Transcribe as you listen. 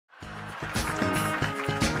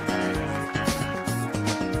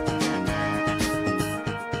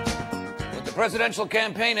presidential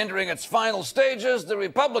campaign entering its final stages, the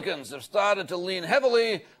Republicans have started to lean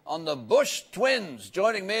heavily on the Bush twins.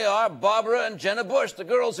 Joining me are Barbara and Jenna Bush, the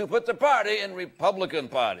girls who put the party in Republican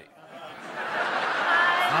Party.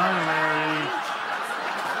 Hi, Larry.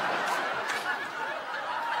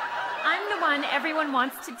 I'm the one everyone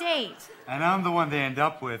wants to date. And I'm the one they end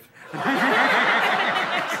up with.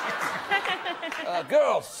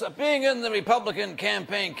 Girls, being in the Republican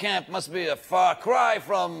campaign camp must be a far cry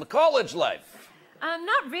from college life.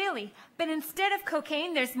 Not really. But instead of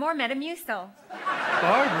cocaine, there's more Metamucil.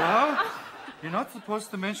 Barbara, you're not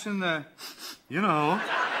supposed to mention the, you know.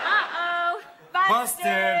 Uh-oh.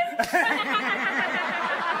 Busted.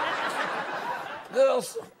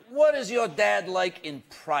 Girls, what is your dad like in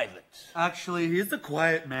private? Actually, he's a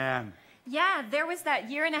quiet man. Yeah, there was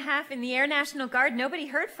that year and a half in the Air National Guard. Nobody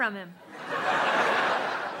heard from him.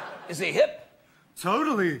 Is he hip?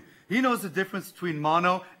 Totally. He knows the difference between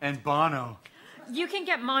mono and bono. You can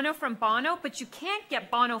get mono from Bono, but you can't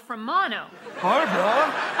get Bono from mono.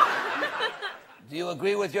 Barbara? Do you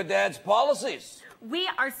agree with your dad's policies? We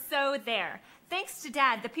are so there. Thanks to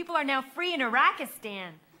Dad, the people are now free in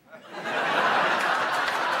Iraqistan.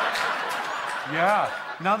 Yeah,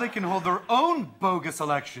 now they can hold their own bogus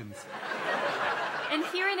elections. And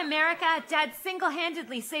here in America, Dad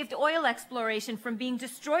single-handedly saved oil exploration from being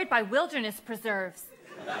destroyed by wilderness preserves.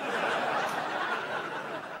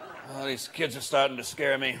 Oh, these kids are starting to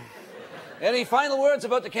scare me. Any final words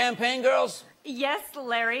about the campaign, girls? Yes,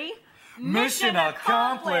 Larry. Mission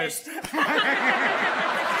accomplished.